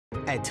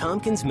At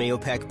Tompkins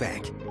Mahopac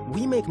Bank,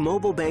 we make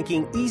mobile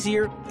banking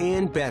easier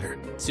and better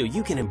so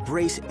you can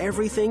embrace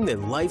everything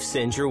that life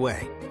sends your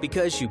way.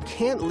 Because you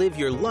can't live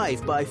your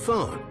life by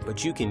phone,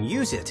 but you can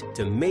use it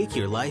to make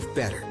your life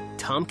better.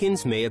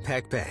 Tompkins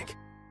Mahopac Bank.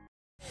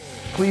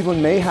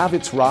 Cleveland may have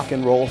its Rock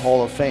and Roll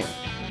Hall of Fame,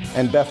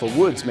 and Bethel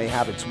Woods may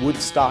have its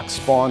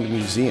Woodstock-spawned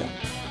museum.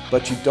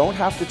 But you don't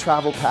have to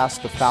travel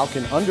past the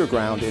Falcon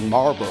Underground in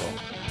Marlborough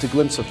to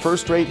glimpse a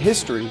first-rate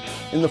history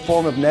in the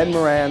form of Ned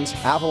Moran's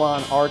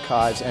Avalon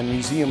Archives and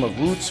Museum of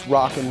Roots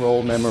Rock and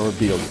Roll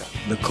memorabilia.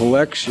 The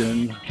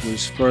collection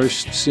was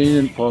first seen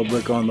in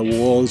public on the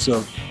walls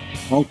of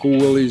Uncle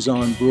Willie's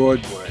on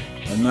Broadway,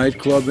 a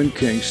nightclub in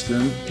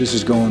Kingston. This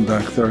is going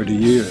back 30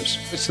 years.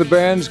 It's the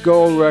band's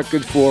gold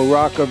record for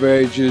Rock of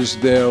Ages,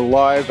 their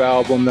live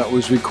album that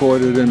was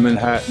recorded in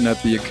Manhattan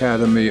at the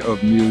Academy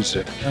of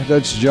Music.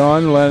 That's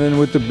John Lennon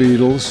with the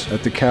Beatles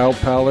at the Cow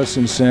Palace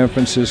in San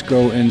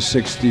Francisco in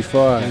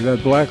 '65.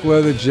 That black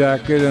leather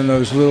jacket and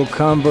those little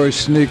Converse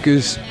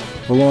sneakers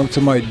belonged to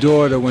my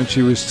daughter when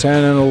she was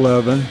 10 and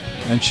 11.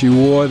 And she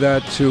wore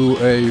that to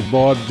a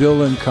Bob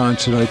Dylan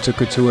concert I took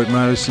her to at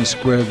Madison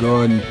Square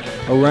Garden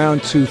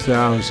around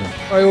 2000.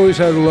 I always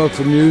had a love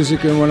for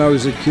music, and when I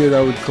was a kid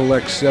I would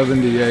collect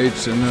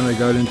 78s, and then I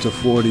got into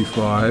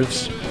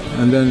 45s.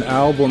 And then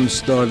albums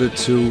started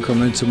to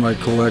come into my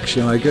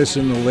collection, I guess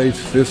in the late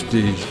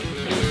 50s.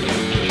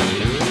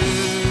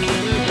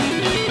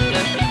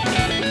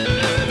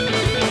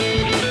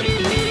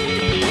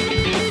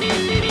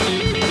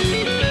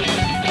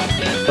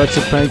 That's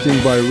a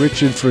painting by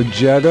Richard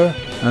Fragetta,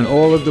 and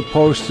all of the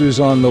posters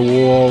on the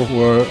wall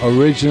were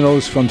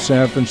originals from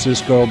San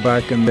Francisco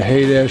back in the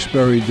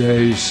Haight-Ashbury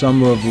days,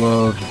 Summer of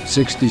Love,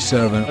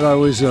 '67. I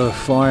was a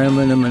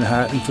fireman in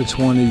Manhattan for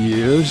 20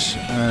 years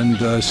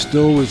and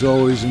still was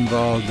always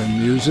involved in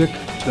music.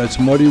 That's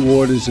Muddy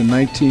Waters in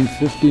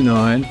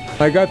 1959.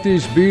 I got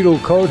these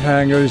Beatle coat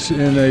hangers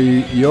in a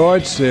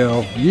yard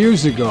sale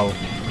years ago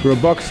for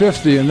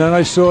 $1.50, and then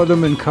I saw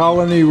them in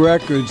Colony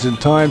Records in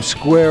Times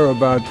Square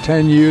about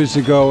 10 years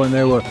ago, and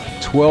they were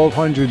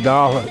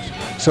 $1,200.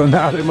 So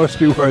now they must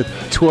be worth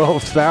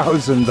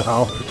 $12,000.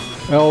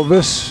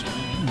 Elvis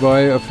by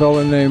a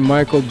fellow named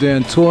Michael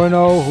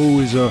D'Antorno, who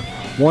is a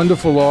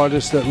wonderful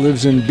artist that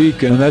lives in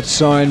Beacon, and that's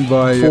signed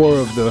by 4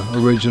 of the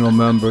original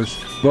members.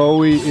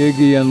 Bowie,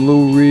 Iggy, and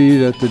Lou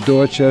Reed at the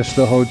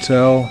Dorchester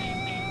Hotel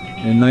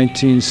in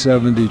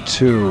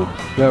 1972.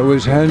 That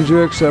was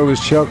Hendrix, that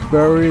was Chuck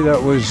Berry,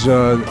 that was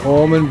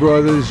Allman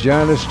Brothers,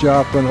 Janis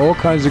Joplin, all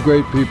kinds of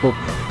great people.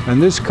 And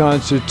this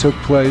concert took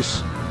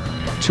place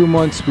 2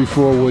 months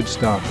before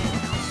Woodstock.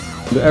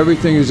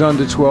 Everything is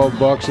under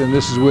 $12, and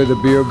this is where the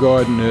beer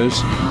garden is.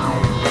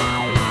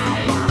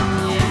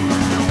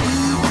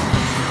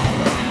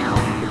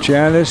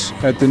 Janis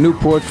at the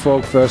Newport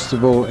Folk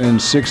Festival in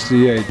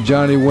 '68.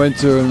 Johnny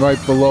Winter, and right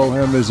below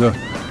him is a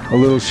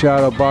little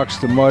shadow box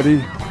to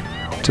Muddy.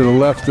 To the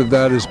left of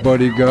that is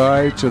Buddy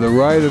Guy. To the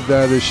right of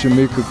that is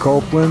Shamika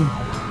Copeland.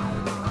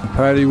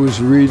 Patty was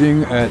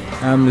reading at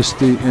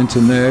Amnesty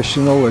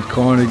International at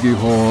Carnegie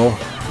Hall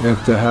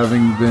after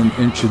having been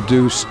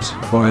introduced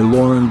by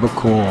Lauren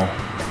Bacall.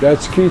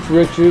 That's Keith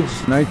Richards,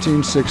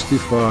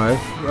 1965.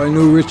 I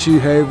knew Richie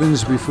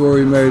Havens before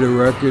he made a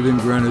record in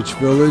Greenwich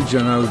Village,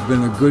 and I've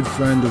been a good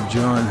friend of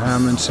John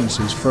Hammond since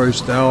his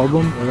first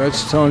album.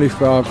 That's Tony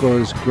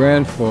Falco's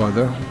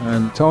grandfather,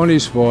 and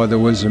Tony's father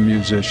was a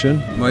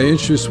musician. My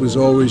interest was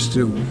always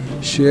to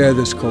share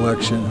this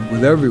collection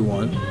with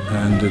everyone,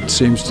 and it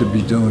seems to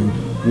be doing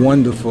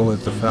wonderful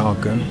at the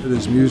Falcon.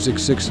 There's music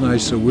 6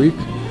 nights a week,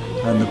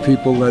 and the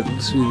people that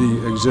see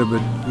the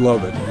exhibit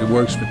love it. It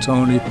works for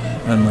Tony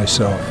and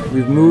myself.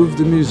 We've moved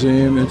the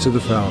museum into the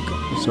Falcon,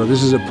 so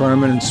this is a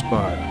permanent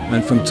spot.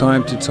 And from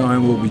time to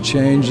time we'll be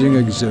changing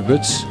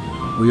exhibits.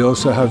 We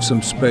also have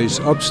some space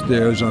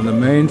upstairs on the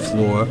main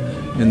floor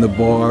in the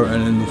bar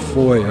and in the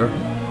foyer.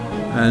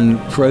 And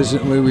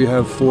presently we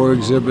have 4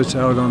 exhibits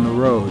out on the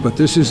road. But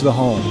this is the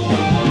home.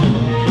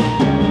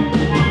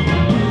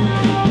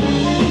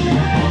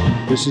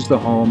 This is the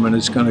home, and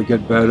it's going to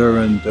get better,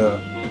 and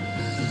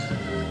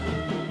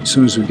as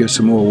soon as we get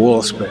some more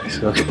wall space.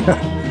 Okay.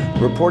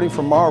 Reporting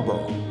from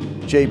Marlborough,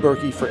 Jay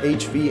Berkey for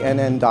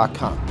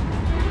HVNN.com.